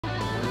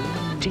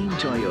Team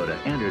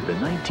Toyota entered the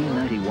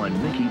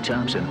 1991 Mickey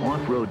Thompson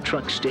Off-Road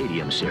Truck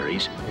Stadium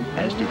Series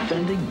as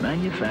defending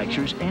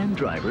manufacturers and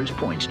drivers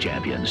points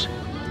champions.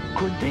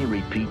 Could they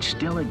repeat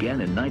still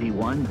again in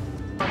 '91?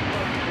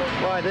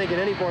 Well, I think in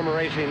any form of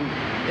racing,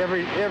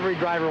 every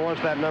driver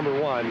wants that number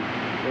one.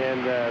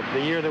 And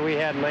the year that we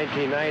had in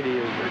 1990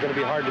 is going to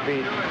be hard to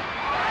beat.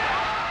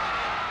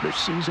 The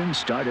season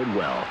started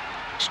well.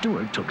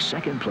 Stewart took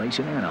second place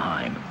in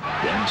Anaheim,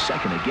 then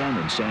second again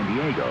in San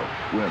Diego,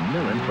 where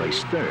Millen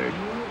placed third.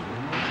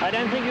 I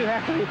don't think you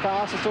have to be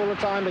fastest all the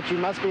time, but you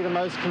must be the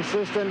most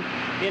consistent.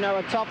 You know,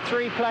 a top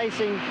 3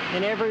 placing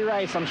in every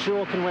race, I'm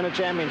sure, can win a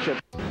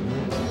championship.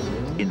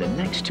 In the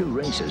next 2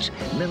 races,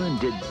 Millen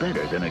did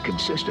better than a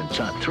consistent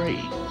top 3.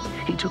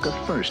 He took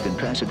a first in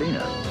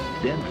Pasadena,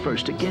 then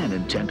first again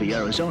in Tempe,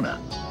 Arizona,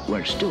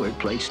 where Stewart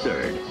placed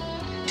third.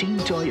 Team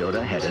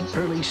Toyota had an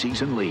early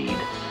season lead.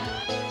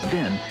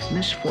 Then,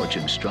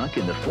 misfortune struck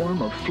in the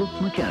form of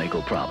fluke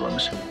mechanical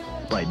problems.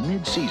 By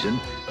mid-season,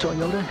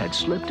 Toyota had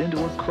slipped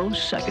into a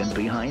close second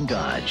behind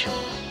Dodge.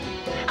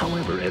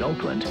 However, at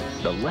Oakland,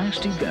 the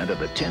last event of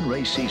the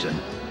 10-race season,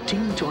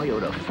 Team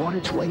Toyota fought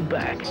its way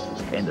back,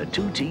 and the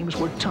 2 teams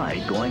were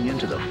tied going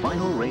into the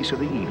final race of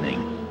the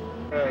evening.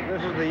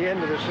 This is the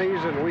end of the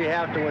season. We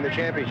have to win the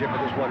championship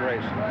with this one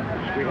race.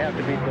 We have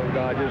to beat those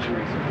Dodges,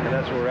 and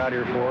that's what we're out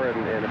here for.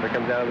 And if it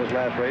comes down to this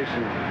last race,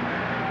 and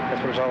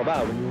that's what it's all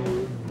about.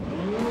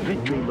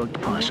 Victory looked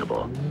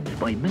possible.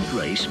 By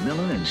mid-race,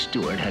 Millen and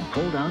Stewart had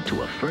pulled out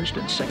to a first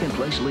and second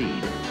place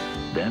lead.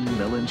 Then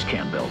Millen's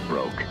cam belt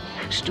broke.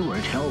 Stewart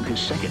held his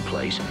second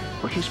place,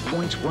 but his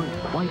points weren't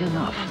quite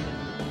enough.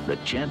 The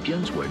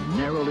champions were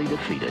narrowly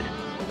defeated.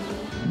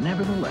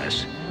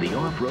 Nevertheless, the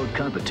off-road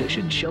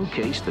competition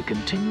showcased the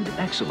continued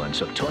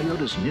excellence of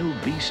Toyota's new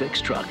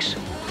V6 trucks.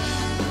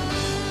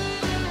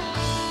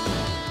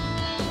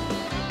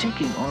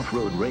 Taking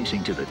off-road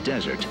racing to the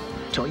desert,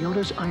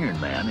 Toyota's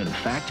Ironman, in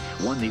fact,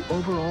 won the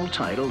overall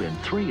title in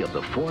 3 of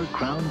the 4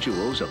 crown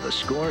jewels of the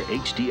Score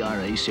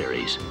HDRA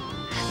series: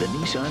 the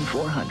Nissan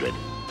 400,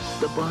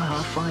 the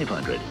Baja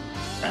 500,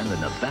 and the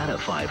Nevada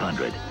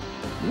 500.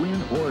 Win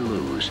or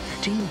lose,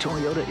 Team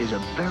Toyota is a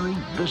very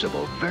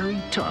visible,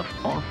 very tough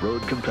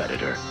off-road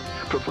competitor,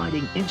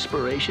 providing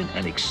inspiration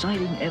and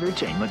exciting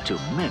entertainment to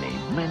many,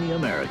 many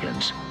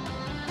Americans.